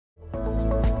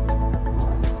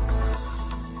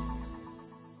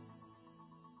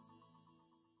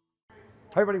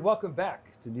Hi everybody, welcome back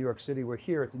to New York City. We're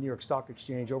here at the New York Stock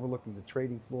Exchange overlooking the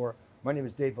trading floor. My name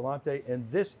is Dave Vellante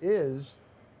and this is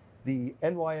the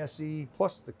NYSE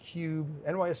plus theCUBE,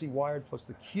 NYSE Wired plus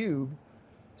theCUBE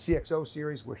CXO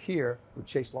series. We're here with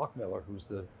Chase Lochmiller, who's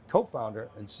the co-founder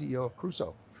and CEO of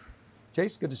Crusoe.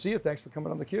 Chase, good to see you. Thanks for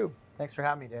coming on theCUBE. Thanks for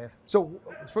having me, Dave. So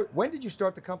when did you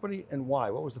start the company and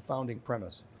why? What was the founding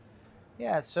premise?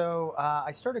 Yeah, so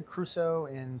I started Crusoe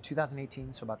in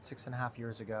 2018, so about 6.5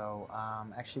 years ago,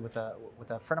 actually with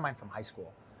a friend of mine from high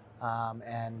school.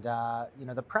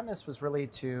 The premise was really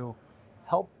to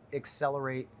help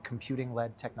accelerate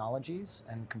computing-led technologies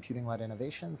and computing-led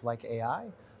innovations like AI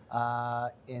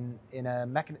in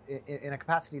a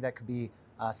capacity that could be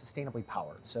sustainably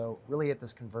powered. So really at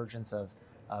this convergence of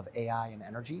AI and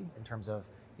energy in terms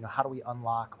of how do we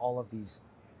unlock all of these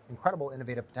incredible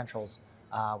innovative potentials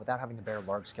without having to bear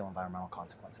large-scale environmental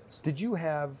consequences. Did you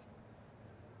have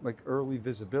like early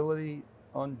visibility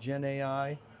on Gen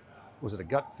AI? Was it a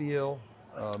gut feel?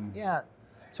 Yeah,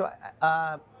 so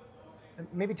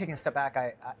maybe taking a step back,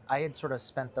 I had sort of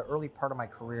spent the early part of my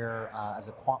career as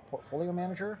a quant portfolio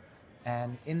manager,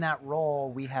 and in that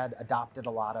role, we had adopted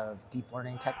a lot of deep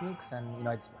learning techniques, and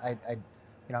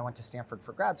I went to Stanford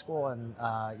for grad school, and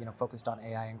focused on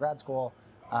AI in grad school,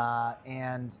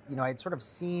 I'd sort of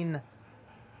seen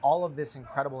all of this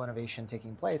incredible innovation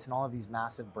taking place and all of these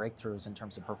massive breakthroughs in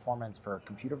terms of performance for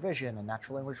computer vision and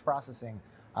natural language processing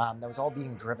that was all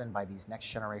being driven by these next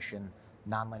generation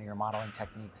nonlinear modeling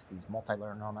techniques, these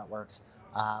multi-layer neural networks,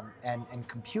 and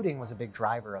computing was a big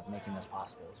driver of making this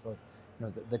possible. It was both,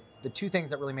 the two things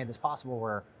that really made this possible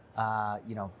were,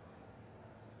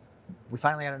 we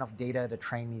finally had enough data to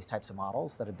train these types of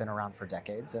models that had been around for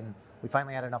decades, and we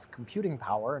finally had enough computing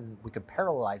power, and we could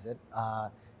parallelize it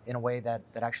in a way that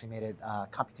actually made it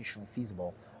computationally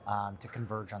feasible to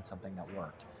converge on something that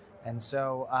worked. And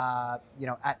so,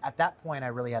 at that point, I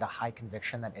really had a high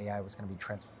conviction that AI was going to be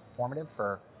transformative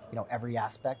for every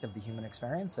aspect of the human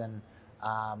experience. And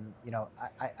we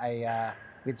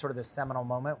had sort of this seminal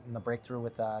moment in the breakthrough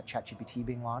with ChatGPT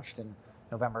being launched in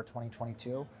November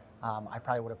 2022. I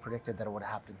probably would have predicted that it would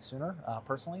have happened sooner,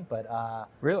 personally, but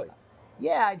Really?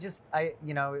 yeah,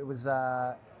 it was.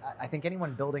 I think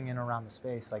anyone building in around the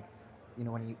space, like,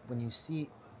 when you see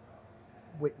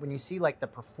like the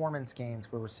performance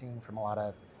gains we were seeing from a lot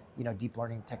of deep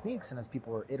learning techniques, and as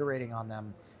people were iterating on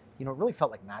them, it really felt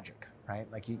like magic, right?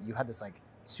 Like you had this like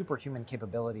superhuman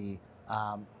capability,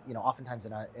 oftentimes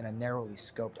in a narrowly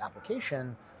scoped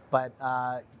application, but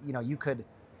you could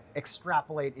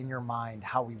extrapolate in your mind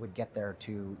how we would get there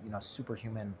to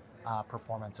superhuman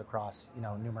performance across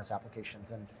numerous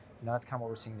applications, and that's kind of what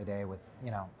we're seeing today with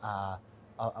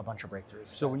a bunch of breakthroughs.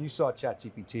 So when you saw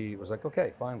ChatGPT, it was like,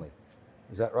 okay, finally.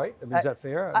 Is that right? I mean, is that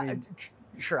fair?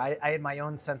 Sure. I had my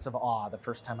own sense of awe the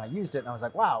first time I used it, and I was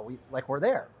like, wow, we're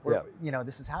there.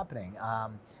 This is happening.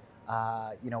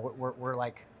 We're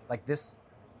like this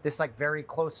like very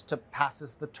close to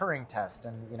passes the Turing test,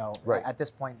 and right. At this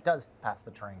point does pass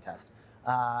the Turing test.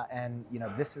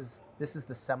 This is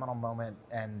the seminal moment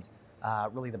and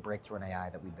really the breakthrough in AI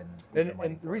that we've been waiting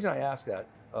and the for. reason I ask that,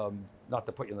 not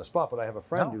to put you on the spot, but I have a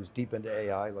friend who's deep into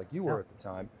AI like you were at the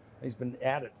time. And he's been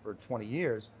at it for 20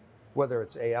 years, whether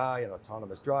it's AI and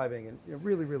autonomous driving, and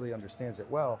really, really understands it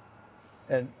well.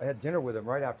 And I had dinner with him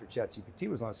right after ChatGPT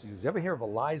was launched. He says, "You ever hear of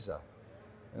ELIZA?"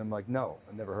 And I'm like, "No,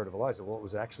 I've never heard of ELIZA." Well, it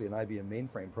was actually an IBM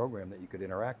mainframe program that you could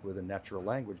interact with in natural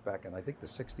language back in, I think, the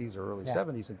 60s or early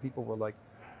 70s. And people were like,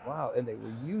 wow. And they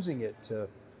were using it to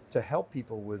help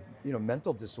people with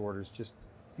mental disorders just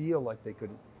feel like they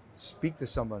could speak to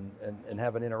someone and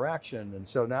have an interaction. And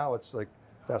so now it's like,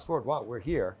 fast forward, wow, we're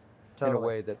here. Totally. In a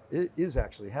way that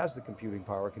it has the computing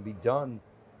power, can be done,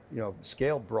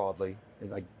 scaled broadly,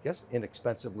 and I guess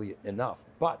inexpensively enough.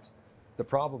 But the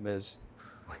problem is,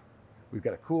 we've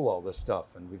got to cool all this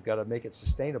stuff, and we've got to make it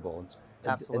sustainable.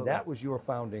 Absolutely. And that was your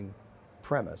founding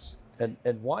premise. And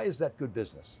why is that good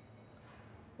business?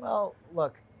 Well,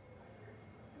 look,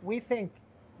 we think,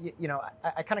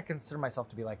 I kind of consider myself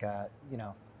to be like a,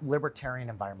 libertarian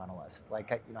environmentalist.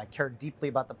 Like, I care deeply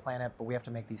about the planet, but we have to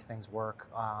make these things work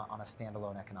on a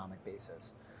standalone economic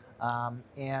basis. No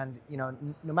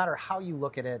matter how you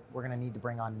look at it, we're going to need to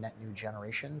bring on net new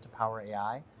generation to power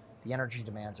AI. The energy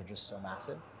demands are just so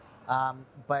massive.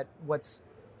 But what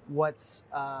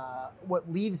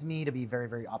leaves me to be very,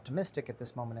 very optimistic at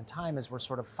this moment in time is we're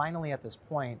sort of finally at this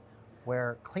point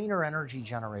where cleaner energy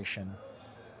generation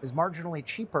is marginally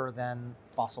cheaper than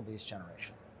fossil-based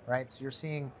generation, right? So you're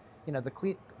seeing,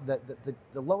 the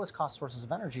lowest cost sources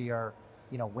of energy are,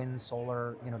 wind,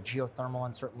 solar, geothermal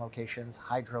in certain locations,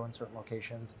 hydro in certain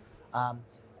locations.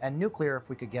 and nuclear if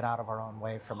we could get out of our own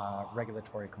way from a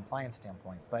regulatory compliance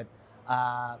standpoint. But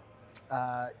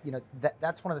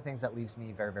that's one of the things that leaves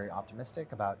me very, very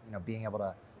optimistic about being able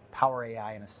to power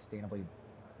AI in a sustainably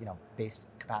based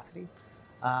capacity.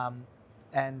 To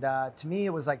me,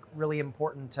 it was like really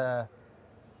important to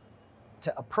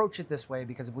approach it this way,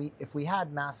 because if we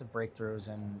had massive breakthroughs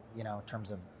in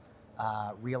terms of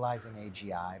realizing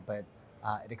AGI, but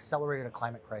it accelerated a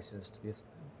climate crisis to this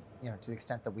to the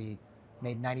extent that we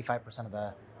made 95% of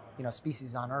the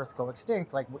species on Earth go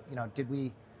extinct. Like did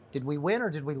we win or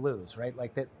did we lose? Right?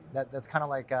 Like that's kind of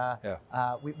like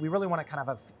we really want to kind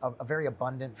of have a very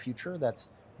abundant future that's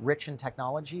rich in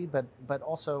technology, but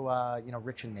also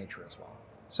rich in nature as well.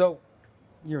 So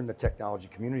you're in the technology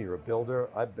community, you're a builder.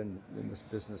 I've been in this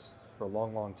business for a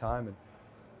long, long time, and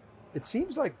it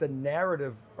seems like the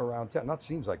narrative around tech, not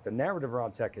seems like, the narrative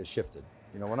around tech has shifted.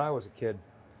 When I was a kid,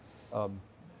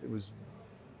 it was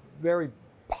very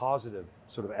positive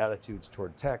sort of attitudes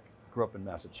toward tech. I grew up in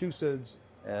Massachusetts,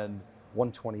 and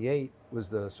 128 was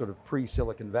the sort of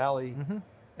pre-Silicon Valley,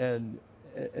 and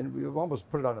we almost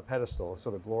put it on a pedestal,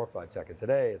 sort of glorified tech. And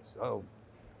today it's,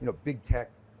 big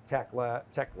tech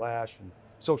lash, and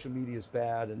social media is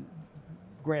bad. And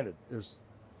granted, there's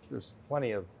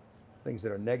plenty of things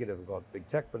that are negative about big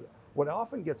tech, but what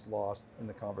often gets lost in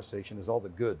the conversation is all the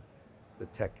good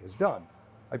that tech has done.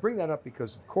 I bring that up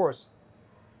because, of course,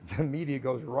 the media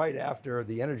goes right after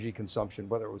the energy consumption,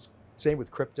 whether it was, same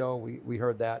with crypto, we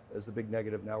heard that as the big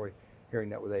negative, now we're hearing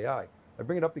that with AI. I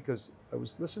bring it up because I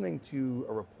was listening to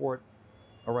a report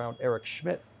around Eric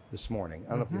Schmidt this morning. I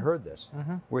don't know if you heard this,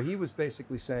 where he was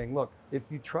basically saying, look, if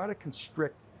you try to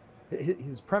constrict,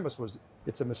 his premise was,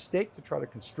 it's a mistake to try to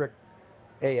constrict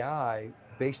AI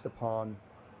based upon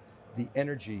the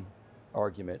energy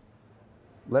argument.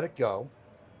 Let it go.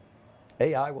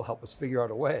 AI will help us figure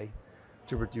out a way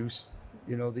to reduce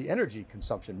the energy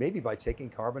consumption, maybe by taking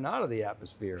carbon out of the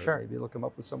atmosphere. Sure. Maybe they'll come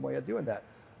up with some way of doing that.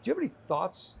 Do you have any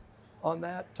thoughts on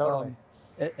that? Totally.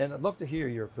 And I'd love to hear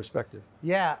your perspective.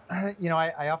 Yeah,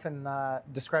 I often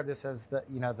describe this as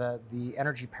the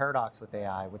energy paradox with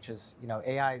AI, which is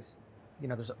AI's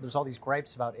there's all these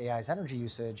gripes about AI's energy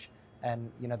usage,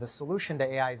 and the solution to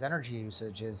AI's energy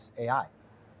usage is AI.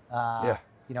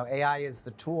 AI is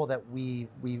the tool that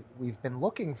we've been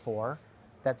looking for,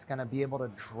 that's going to be able to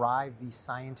drive these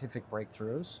scientific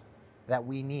breakthroughs that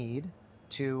we need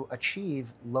to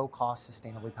achieve low-cost,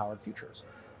 sustainably powered futures.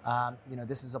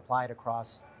 This is applied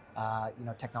across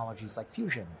technologies like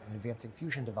fusion and advancing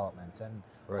fusion developments, and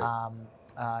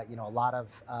a lot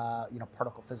of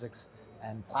particle physics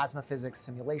and plasma physics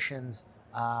simulations,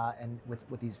 and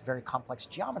with these very complex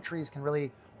geometries can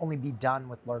really only be done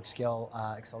with large-scale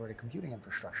accelerated computing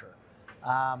infrastructure.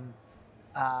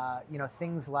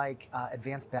 Things like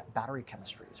advanced battery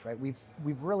chemistries, right?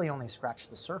 We've really only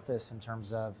scratched the surface in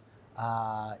terms of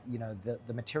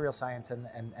the material science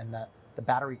and the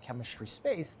battery chemistry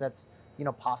space that's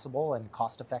possible and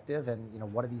cost effective,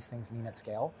 and what do these things mean at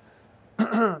scale?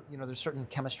 There's certain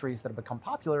chemistries that have become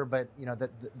popular, but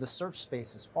the search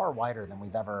space is far wider than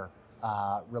we've ever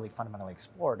really fundamentally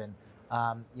explored. And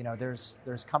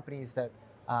there's companies that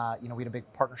we had a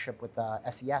big partnership with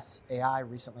SES AI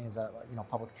recently, as a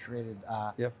publicly traded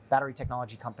battery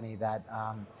technology company that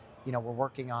we're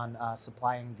working on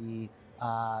supplying the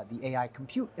AI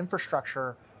compute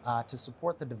infrastructure to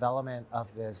support the development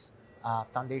of this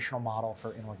foundational model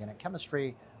for inorganic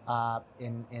chemistry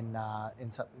in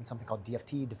something called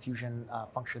DFT, diffusion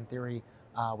function theory,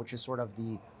 which is sort of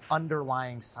the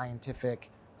underlying scientific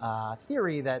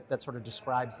theory that sort of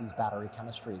describes these battery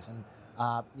chemistries. And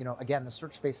again, the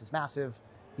search space is massive.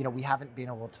 We haven't been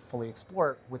able to fully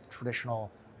explore it with traditional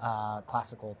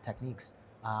classical techniques,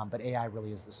 but AI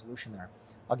really is the solution there.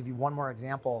 I'll give you one more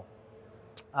example.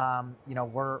 I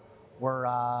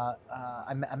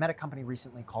met a company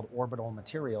recently called Orbital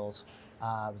Materials.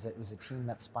 It was a team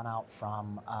that spun out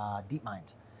from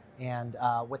DeepMind. And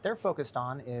what they're focused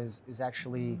on is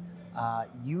actually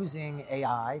using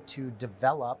AI to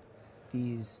develop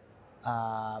these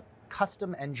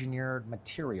custom engineered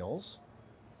materials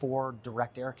for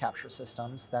direct air capture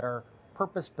systems that are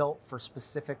purpose built for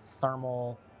specific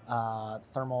thermal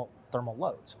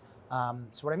loads.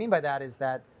 So what I mean by that is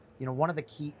that one of the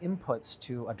key inputs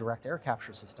to a direct air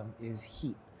capture system is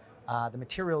heat. The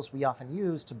materials we often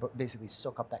use to basically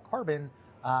soak up that carbon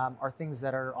are things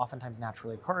that are oftentimes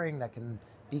naturally occurring, that can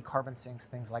be carbon sinks,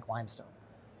 things like limestone.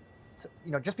 So,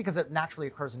 just because it naturally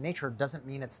occurs in nature doesn't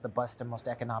mean it's the best and most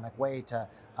economic way to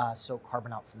soak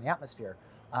carbon out from the atmosphere.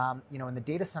 In the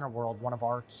data center world, one of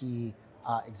our key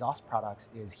exhaust products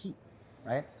is heat,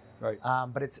 right? Right.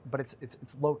 But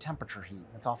it's low temperature heat.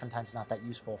 It's oftentimes not that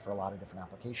useful for a lot of different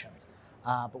applications.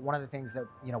 But one of the things that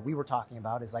we were talking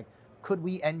about is like, could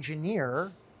we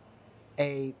engineer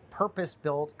a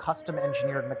purpose-built,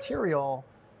 custom-engineered material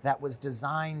that was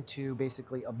designed to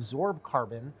basically absorb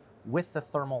carbon with the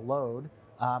thermal load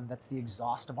that's the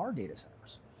exhaust of our data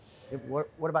centers?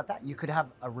 What about that? You could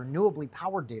have a renewably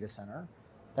powered data center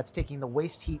that's taking the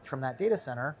waste heat from that data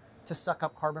center to suck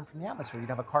up carbon from the atmosphere. You'd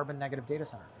have a carbon negative data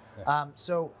center. Yeah.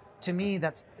 So to me,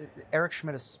 that's Eric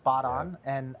Schmidt is spot on,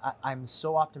 and I'm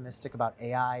so optimistic about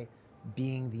AI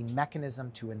being the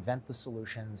mechanism to invent the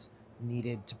solutions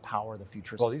needed to power the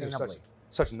future sustainably. These are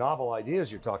such novel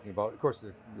ideas you're talking about. Of course,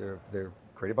 they're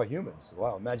created by humans.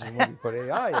 Wow, imagine when we put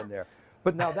AI in there.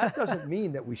 But now that doesn't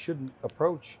mean that we shouldn't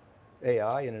approach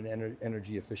AI in an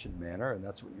energy efficient manner, and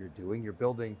that's what you're doing.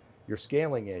 You're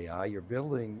scaling AI, you're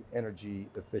building energy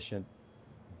efficient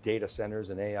data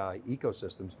centers and AI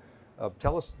ecosystems.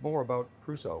 Tell us more about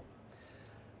Crusoe.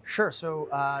 Sure. So,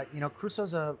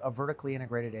 Crusoe's a vertically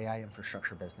integrated AI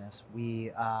infrastructure business.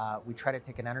 We try to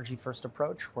take an energy-first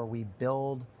approach where we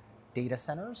build data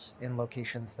centers in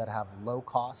locations that have low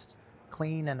cost,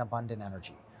 clean, and abundant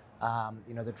energy.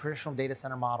 The traditional data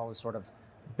center model is sort of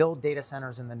build data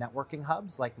centers in the networking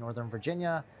hubs like Northern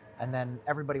Virginia, and then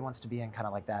everybody wants to be in kind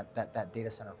of like that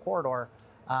data center corridor.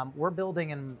 We're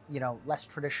building in less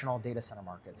traditional data center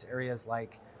markets, areas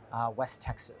like West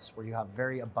Texas, where you have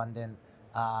very abundant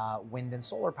wind and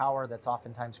solar power that's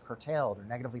oftentimes curtailed or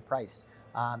negatively priced.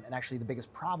 And actually the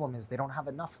biggest problem is they don't have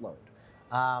enough load.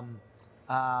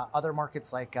 Other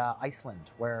markets like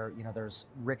Iceland, where there's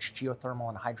rich geothermal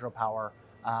and hydropower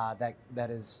that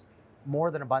is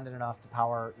more than abundant enough to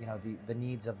power the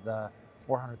needs of the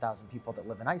 400,000 people that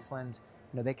live in Iceland.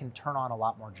 They can turn on a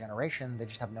lot more generation. They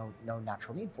just have no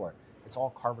natural need for it. It's all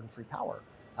carbon-free power.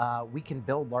 We can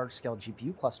build large-scale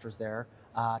GPU clusters there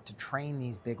to train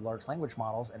these big large language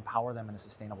models and power them in a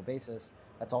sustainable basis.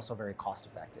 That's also very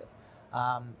cost-effective.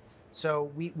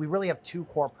 So we really have two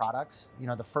core products.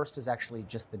 The first is actually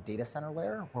just the data center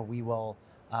layer, where we will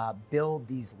build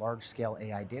these large-scale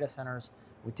AI data centers.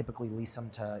 We typically lease them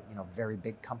to very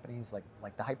big companies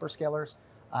like the hyperscalers.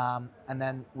 And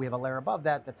then we have a layer above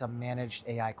that that's a managed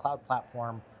AI cloud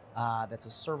platform that's a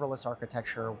serverless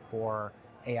architecture for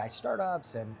AI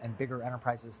startups and bigger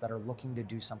enterprises that are looking to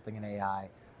do something in AI,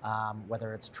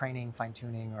 whether it's training,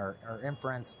 fine-tuning, or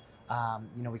inference.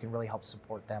 We can really help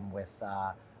support them with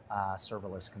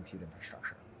serverless compute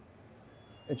infrastructure.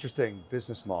 Interesting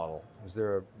business model.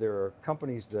 There are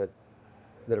companies that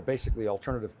are basically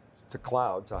alternative to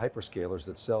cloud, to hyperscalers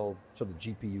that sell sort of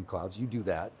GPU clouds. You do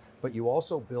that, but you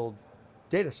also build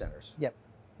data centers. Yep.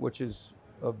 Which is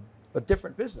a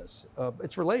different business.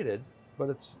 It's related, but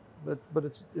it's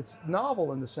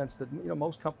novel in the sense that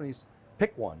most companies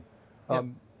pick one. Yep.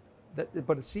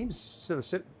 But it seems sort of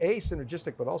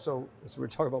synergistic, but also, as we were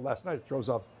talking about last night, it throws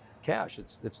off cash.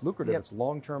 It's lucrative. Yep. It's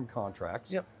long-term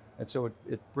contracts. Yep. And so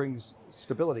it brings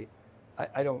stability.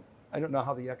 I don't know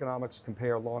how the economics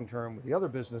compare long-term with the other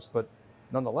business, but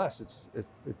nonetheless, it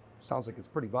sounds like it's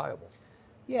pretty viable.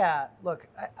 Yeah, look,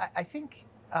 I think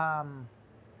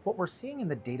what we're seeing in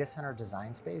the data center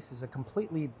design space is a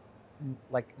completely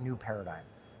new paradigm.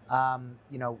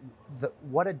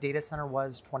 What a data center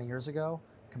was 20 years ago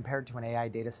compared to an AI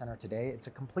data center today, it's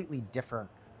a completely different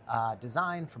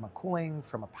design from a cooling,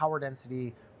 from a power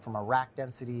density, from a rack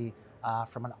density,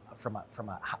 from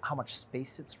how much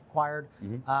space it's required.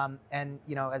 Mm-hmm. And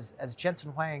as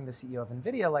Jensen Huang, the CEO of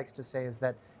NVIDIA, likes to say, is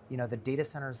that the data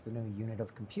center is the new unit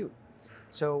of compute.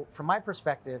 So from my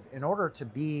perspective, in order to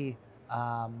be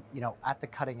at the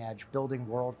cutting edge, building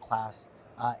world-class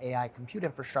AI compute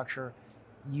infrastructure,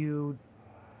 you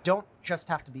don't just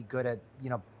have to be good at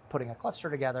putting a cluster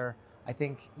together. I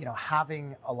think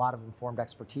having a lot of informed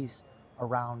expertise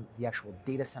around the actual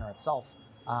data center itself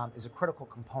is a critical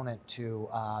component to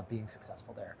being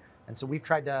successful there. And so we've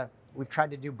tried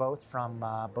to do both from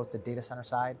both the data center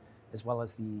side as well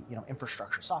as the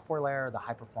infrastructure software layer, the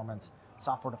high performance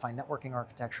software-defined networking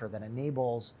architecture that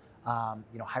enables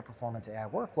high performance AI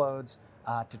workloads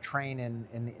to train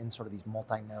in sort of these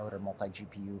multi-node or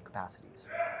multi-GPU capacities.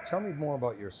 Tell me more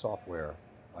about your software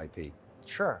IP.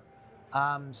 Sure.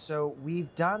 So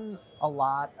we've done a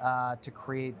lot to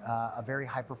create a very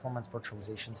high performance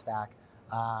virtualization stack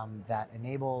that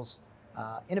enables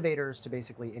innovators to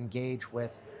basically engage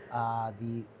with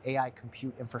the AI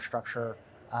compute infrastructure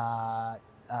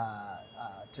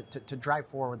to drive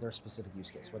forward their specific use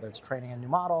case, whether it's training a new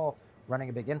model, running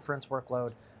a big inference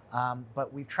workload.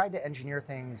 But we've tried to engineer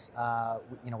things,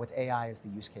 with AI as the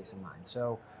use case in mind.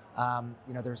 So,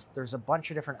 there's a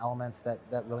bunch of different elements that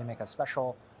really make us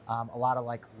special. A lot of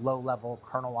like low-level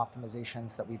kernel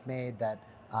optimizations that we've made that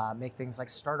make things like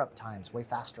startup times way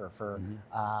faster for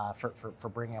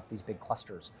bringing up these big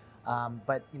clusters.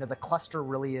 But the cluster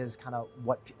really is kind of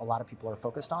what a lot of people are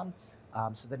focused on.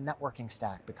 So the networking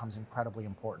stack becomes incredibly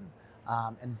important.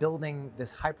 And building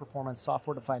this high-performance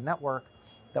software-defined network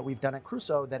that we've done at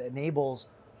Crusoe that enables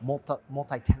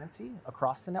multi-tenancy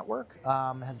across the network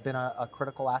has been a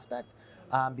critical aspect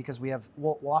because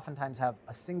we'll oftentimes have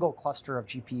a single cluster of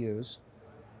GPUs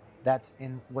that's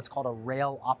in what's called a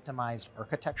rail-optimized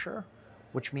architecture,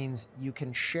 which means you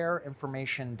can share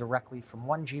information directly from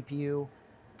one GPU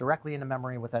directly into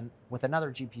memory with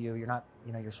another GPU. You're not,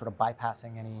 you're sort of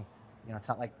bypassing any, it's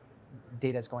not like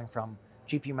data is going from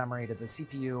GPU memory to the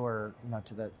CPU or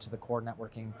to the core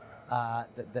networking,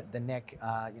 the NIC,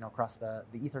 across the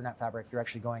Ethernet fabric. You're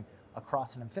actually going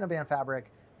across an InfiniBand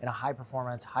fabric in a high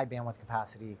performance, high bandwidth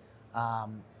capacity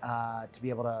to be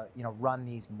able to run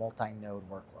these multi-node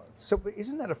workloads. So, but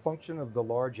isn't that a function of the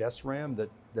large SRAM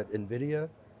that NVIDIA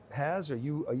has? Are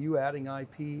you adding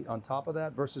IP on top of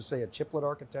that versus say a chiplet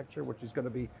architecture, which is going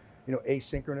to be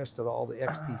asynchronous to all the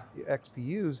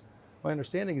XPUs? My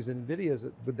understanding is that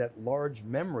NVIDIA, with that large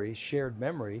memory, shared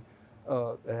memory,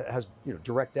 has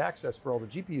direct access for all the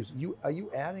GPUs. Are you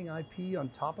adding IP on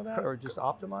top of that, or just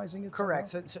optimizing it? Correct.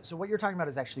 So what you're talking about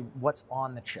is actually what's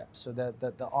on the chip. So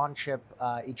the on-chip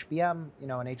HBM, an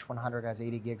H100 has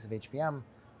 80 gigs of HBM,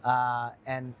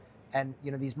 and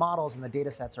these models and the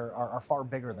data sets are far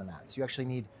bigger than that. So you actually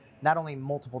need not only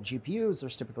multiple GPUs.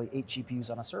 There's typically 8 GPUs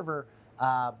on a server.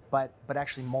 But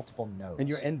actually multiple nodes. And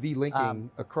you're NV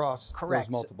linking across correct.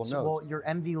 those multiple nodes. Well, you're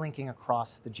NV linking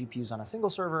across the GPUs on a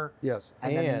single server. Yes,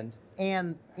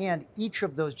 and each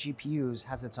of those GPUs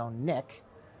has its own NIC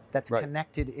that's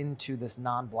connected into this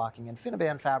non-blocking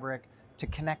InfiniBand fabric to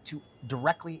connect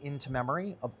directly into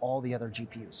memory of all the other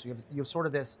GPUs. So you have sort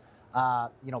of this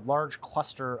large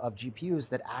cluster of GPUs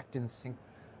that act in sync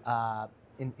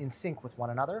in sync with one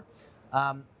another,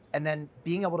 and then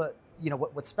being able to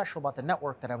what's special about the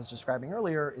network that I was describing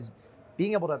earlier is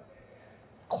being able to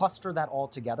cluster that all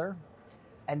together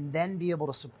and then be able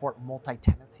to support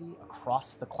multi-tenancy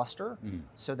across the cluster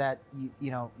so that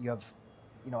you have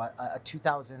a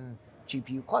 2,000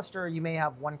 GPU cluster. You may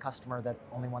have one customer that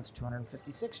only wants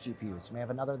 256 GPUs. You may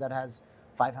have another that has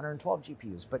 512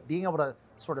 GPUs. But being able to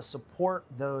sort of support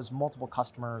those multiple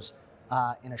customers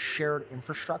in a shared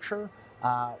infrastructure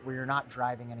where you're not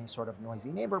driving any sort of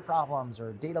noisy neighbor problems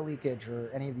or data leakage or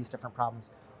any of these different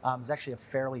problems is actually a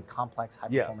fairly complex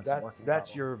high-performance networking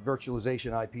that's problem. your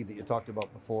virtualization IP that you talked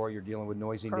about before. You're dealing with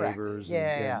noisy Correct. neighbors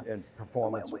and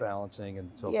performance balancing and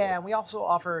so forth. Yeah, and we also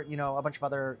offer a bunch of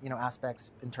other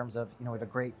aspects in terms of we have a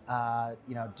great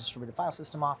distributed file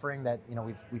system offering that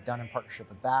we've done in partnership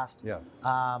with VAST.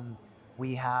 Yeah.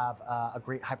 We have a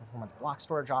great high-performance block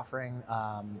storage offering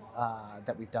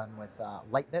that we've done with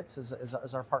Lightbits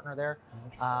as our partner there.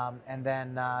 And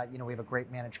then we have a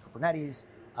great managed Kubernetes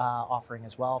offering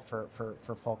as well for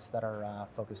folks that are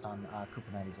focused on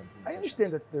Kubernetes implementations. I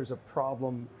understand that there's a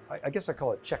problem, I guess I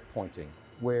call it checkpointing,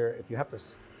 where if you have to,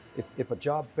 if a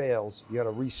job fails, you got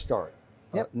to restart.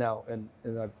 Yep. Now, and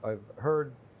I've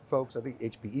heard folks, I think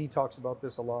HPE talks about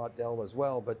this a lot, Dell as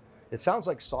well, but it sounds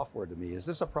like software to me. Is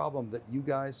this a problem that you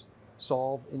guys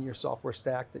solve in your software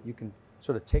stack, that you can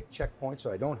sort of take checkpoints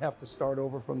so I don't have to start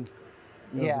over from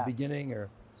the beginning? Or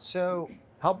so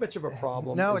how much of a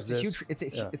problem is this?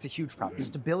 It's a huge problem.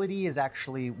 Stability is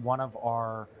actually one of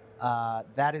our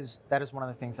that is one of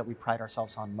the things that we pride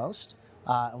ourselves on most,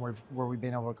 and where we've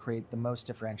been able to create the most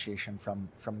differentiation from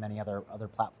many other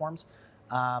platforms.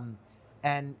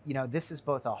 And this is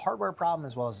both a hardware problem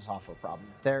as well as a software problem.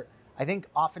 I think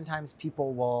oftentimes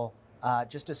people will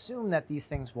just assume that these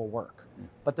things will work,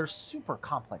 but they're super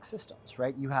complex systems,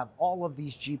 right? You have all of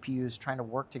these GPUs trying to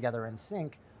work together in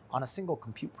sync on a single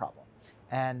compute problem.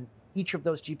 And each of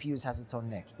those GPUs has its own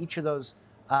NIC. Each of those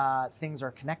things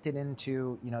are connected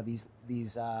into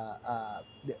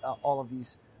all of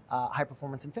these high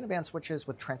performance InfiniBand switches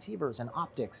with transceivers and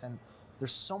optics, and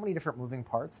there's so many different moving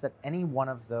parts that any one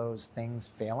of those things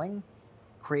failing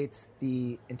creates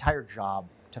the entire job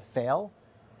to fail,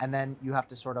 and then you have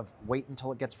to sort of wait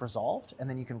until it gets resolved, and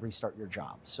then you can restart your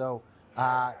job. So,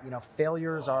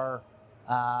 failures are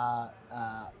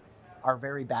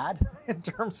very bad in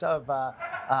terms of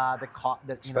the cost.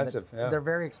 Expensive. They're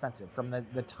very expensive. From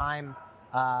the time,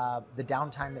 the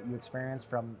downtime that you experience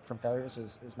from failures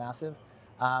is massive.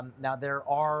 Now there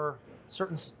are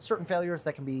certain failures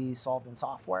that can be solved in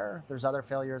software. There's other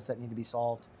failures that need to be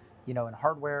solved in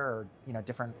hardware or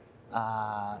different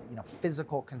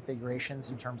physical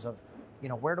configurations in terms of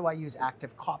where do I use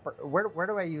active copper, where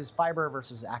do I use fiber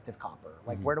versus active copper,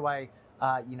 like where do I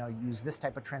use this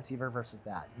type of transceiver versus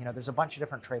that. There's a bunch of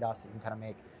different trade-offs that you can kind of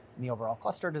make in the overall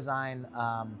cluster design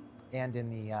and in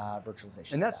the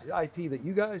virtualization. And that's stack. IP that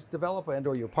you guys develop, and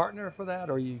or you partner for that,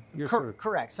 or you're sort of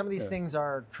correct. Some of these things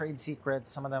are trade secrets.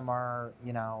 Some of them are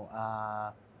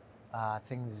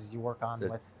things you work on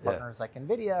with partners like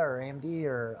NVIDIA or AMD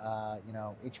or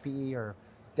HPE or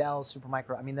Dell,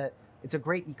 Supermicro. I mean, it's a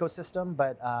great ecosystem,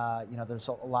 but there's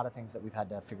a lot of things that we've had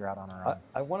to figure out on our own.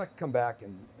 I want to come back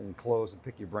and close and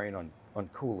pick your brain on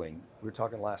cooling. We were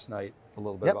talking last night a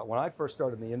little bit about when I first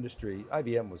started in the industry,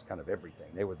 IBM was kind of everything.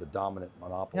 They were the dominant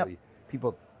monopoly.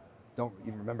 People don't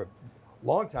even remember.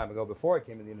 Long time ago, before I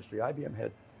came in the industry, IBM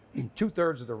had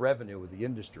 2/3 of the revenue of the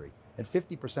industry and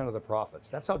 50% of the profits.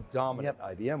 That's how dominant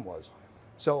IBM was.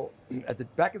 So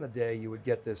back in the day, you would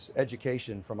get this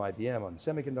education from IBM on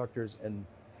semiconductors and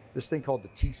this thing called the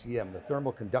TCM, the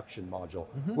thermal conduction module,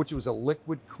 which was a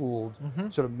liquid-cooled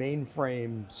sort of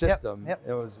mainframe system.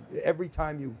 It was every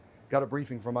time you got a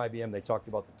briefing from IBM, they talked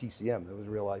about the TCM. There was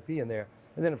real IP in there,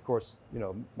 and then of course,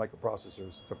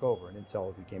 microprocessors took over and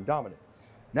Intel became dominant.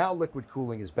 Now liquid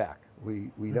cooling is back.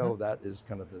 We know that is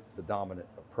kind of the dominant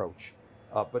approach,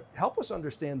 but help us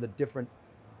understand the different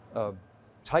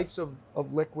types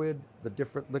of liquid, the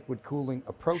different liquid cooling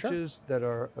approaches that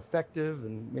are effective,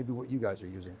 and maybe what you guys are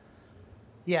using.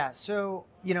 Yeah, so,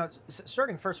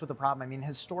 starting first with the problem, I mean,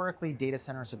 historically data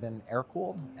centers have been air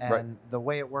cooled, and the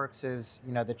way it works is,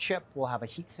 the chip will have a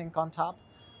heat sink on top,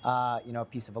 a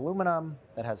piece of aluminum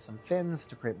that has some fins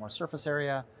to create more surface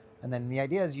area, and then the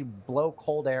idea is you blow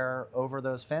cold air over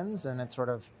those fins and it sort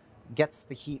of gets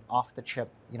the heat off the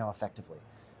chip, effectively.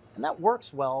 And that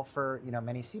works well for,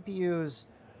 many CPUs,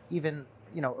 even,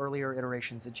 earlier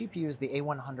iterations of GPUs. The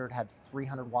A100 had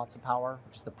 300 watts of power,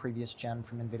 which is the previous gen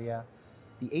from NVIDIA.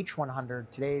 The H100,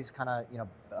 today's kind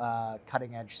of,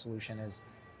 cutting edge solution is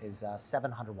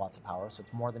 700 watts of power, so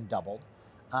it's more than doubled.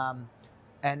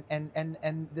 And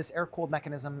this air-cooled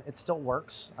mechanism, it still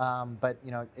works, but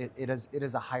it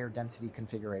is a higher density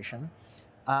configuration.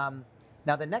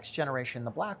 Now the next generation,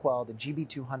 the Blackwell, the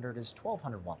GB200 is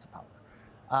 1200 watts of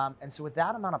power. And so with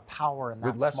that amount of power and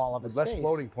that small of a space, less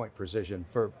floating point precision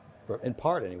for in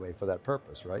part anyway for that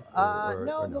purpose, right?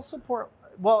 No, they'll support.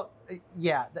 Well,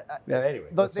 yeah. Anyway,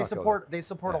 they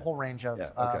support a whole range of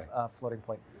floating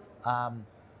point.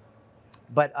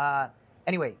 But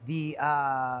anyway,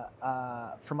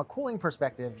 from a cooling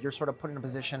perspective, you're sort of put in a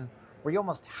position where you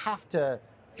almost have to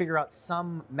figure out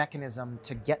some mechanism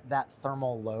to get that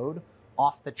thermal load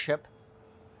off the chip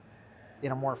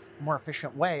in a more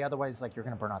efficient way. Otherwise, like, you're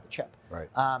going to burn out the chip. Right.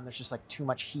 There's just like too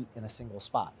much heat in a single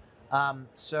spot.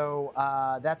 So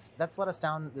that's led us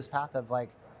down this path of like,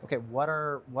 okay, what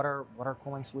are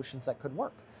cooling solutions that could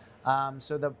work?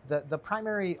 So the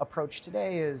primary approach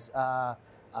today is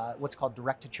what's called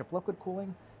direct-to-chip liquid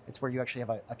cooling. It's where you actually have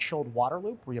a chilled water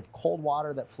loop, where you have cold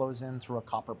water that flows in through a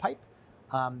copper pipe.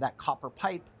 That copper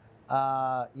pipe,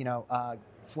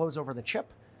 flows over the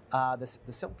chip, the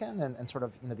silicon, and sort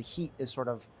of, the heat is sort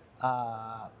of,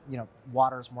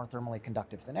 water is more thermally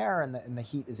conductive than air, and the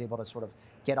heat is able to sort of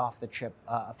get off the chip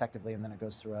effectively, and then it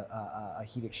goes through a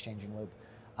heat exchanging loop.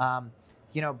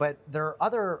 But there are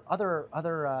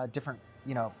other different,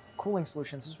 cooling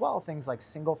solutions as well, things like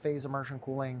single-phase immersion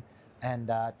cooling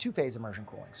and two-phase immersion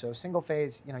cooling. So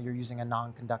single-phase, you're using a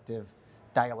non-conductive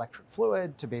dielectric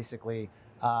fluid to basically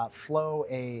flow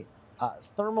a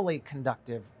thermally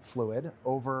conductive fluid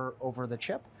over the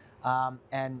chip,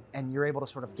 and you're able to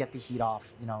sort of get the heat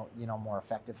off, more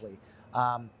effectively.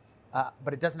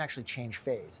 But it doesn't actually change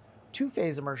phase.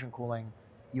 Two-phase immersion cooling,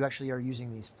 you actually are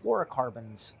using these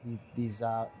fluorocarbons, these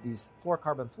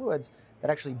fluorocarbon fluids that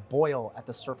actually boil at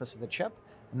the surface of the chip,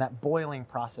 and that boiling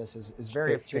process is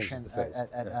very efficient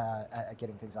at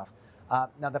getting things off.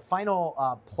 Now the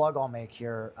final plug I'll make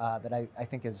here that I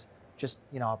think is just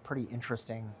a pretty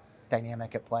interesting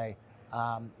dynamic at play.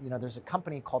 There's a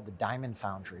company called the Diamond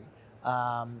Foundry.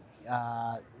 That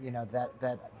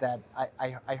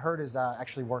I heard is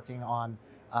actually working on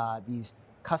these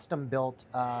custom-built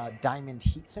diamond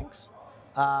heat sinks.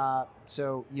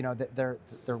 So they're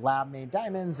lab-made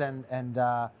diamonds, and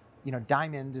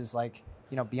diamond is like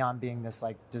beyond being this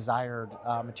like desired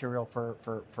material for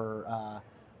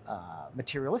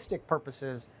materialistic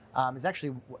purposes, is actually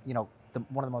one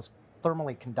of the most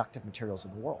thermally conductive materials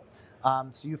in the world.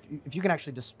 So if you can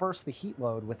actually disperse the heat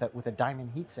load with a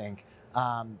diamond heat sink,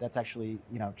 that's actually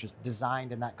just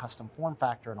designed in that custom form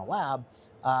factor in a lab,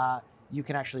 you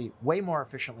can actually way more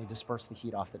efficiently disperse the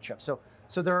heat off the chip. So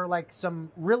there are like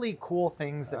some really cool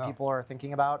things that people are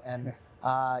thinking about, and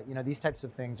these types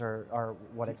of things are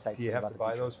what excites me about the future. Do you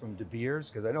have to buy those from De Beers?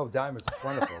 Because I know diamonds are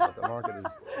plentiful, but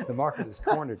the market is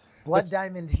cornered. Blood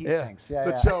diamond heat sinks.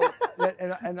 So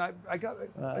I got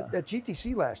at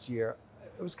GTC last year.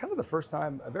 It was kind of the first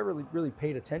time I've ever really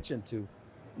paid attention to,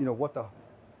 what the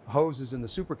hoses in the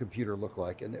supercomputer look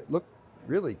like, and it looked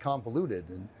really convoluted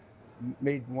and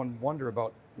made one wonder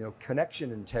about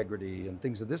connection integrity and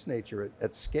things of this nature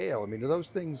at scale. I mean, do those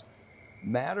things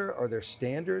matter? Are there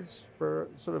standards for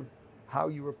sort of how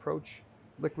you approach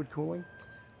liquid cooling?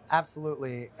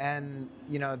 Absolutely, and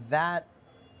that,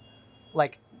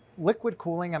 like liquid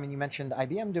cooling. I mean, you mentioned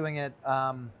IBM doing it,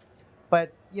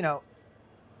 but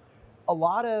a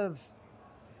lot of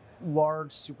large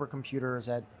supercomputers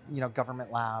at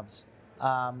government labs.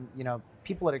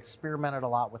 People had experimented a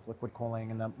lot with liquid cooling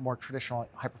in the more traditional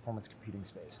high-performance computing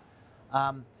space.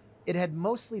 It had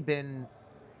mostly been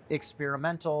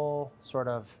experimental, sort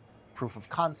of proof of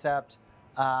concept.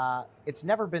 It's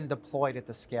never been deployed at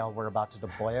the scale we're about to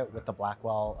deploy it with the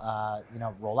Blackwell,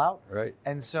 rollout. Right.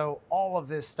 And so all of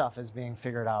this stuff is being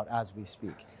figured out as we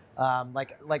speak.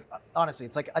 Honestly,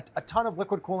 it's like a ton of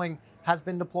liquid cooling has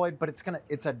been deployed, but it's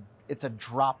a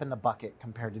drop in the bucket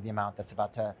compared to the amount that's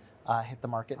about to hit the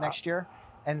market next year.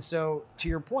 And so, to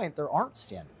your point, there aren't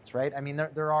standards, right? I mean,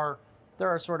 there are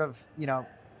sort of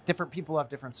different people have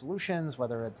different solutions,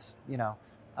 whether it's Vertiv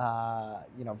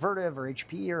or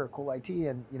HP or CoolIT,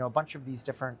 and a bunch of these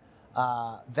different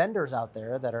vendors out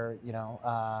there that are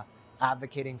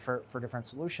advocating for different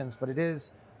solutions. But it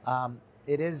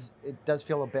does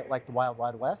feel a bit like the Wild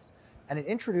Wild West, and it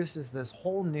introduces this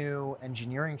whole new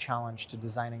engineering challenge to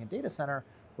designing a data center,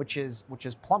 which is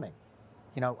plumbing.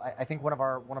 I think one of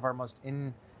our most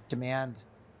in demand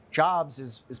jobs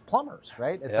is plumbers,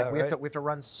 right? It's we have to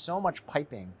run so much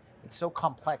piping. It's so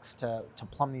complex to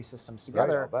plumb these systems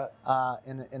together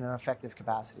in an effective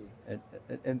capacity.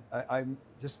 And I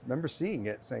just remember seeing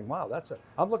it, saying, "Wow,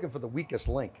 I'm looking for the weakest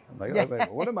link." I'm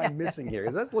like, what am I missing here?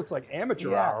 Because this looks like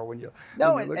amateur hour when you.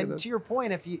 And to your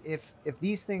point, if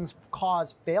these things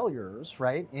cause failures,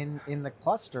 right, in the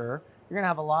cluster, you're going to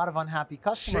have a lot of unhappy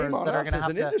customers that are going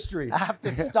to have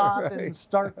to stop and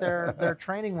start their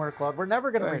training workload. We're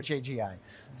never going to reach AGI.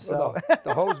 So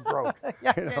the hose broke.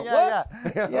 Get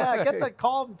the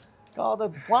call the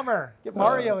plumber. Get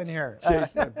Mario in here.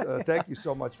 Jason, thank you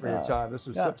so much for your time. This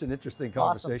was such an interesting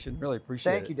conversation. Really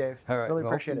appreciate it. Thank you, Dave. All right, really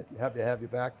appreciate it. Happy to have you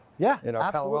back. Yeah, in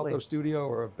our Palo Alto studio,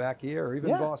 or back here, or even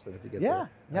Boston if you get there.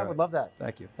 Yeah, would love that.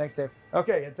 Thank you. Thanks, Dave.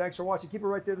 Okay, and thanks for watching. Keep it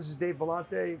right there. This is Dave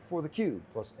Vellante for theCUBE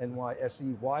plus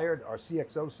NYSE Wired, our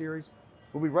CXO series.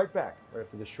 We'll be right back right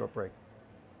after this short break.